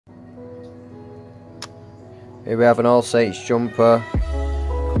Here we have an All Saints jumper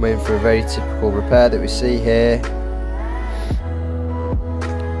coming in for a very typical repair that we see here.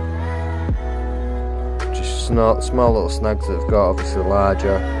 Just small little snags that have got, obviously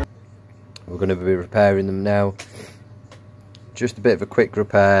larger. We're going to be repairing them now. Just a bit of a quick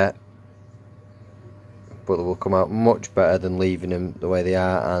repair, but they will come out much better than leaving them the way they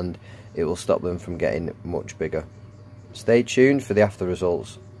are, and it will stop them from getting much bigger. Stay tuned for the after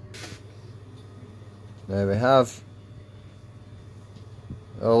results. There we have.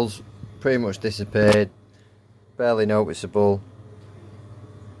 Holes pretty much disappeared, barely noticeable.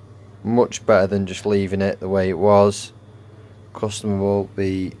 Much better than just leaving it the way it was. Customer will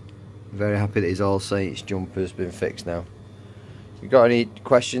be very happy that his All Saints jumper has been fixed now. If you've got any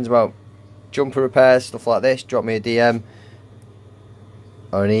questions about jumper repairs, stuff like this, drop me a DM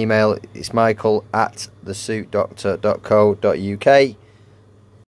or an email. It's michael@thesuitdoctor.co.uk.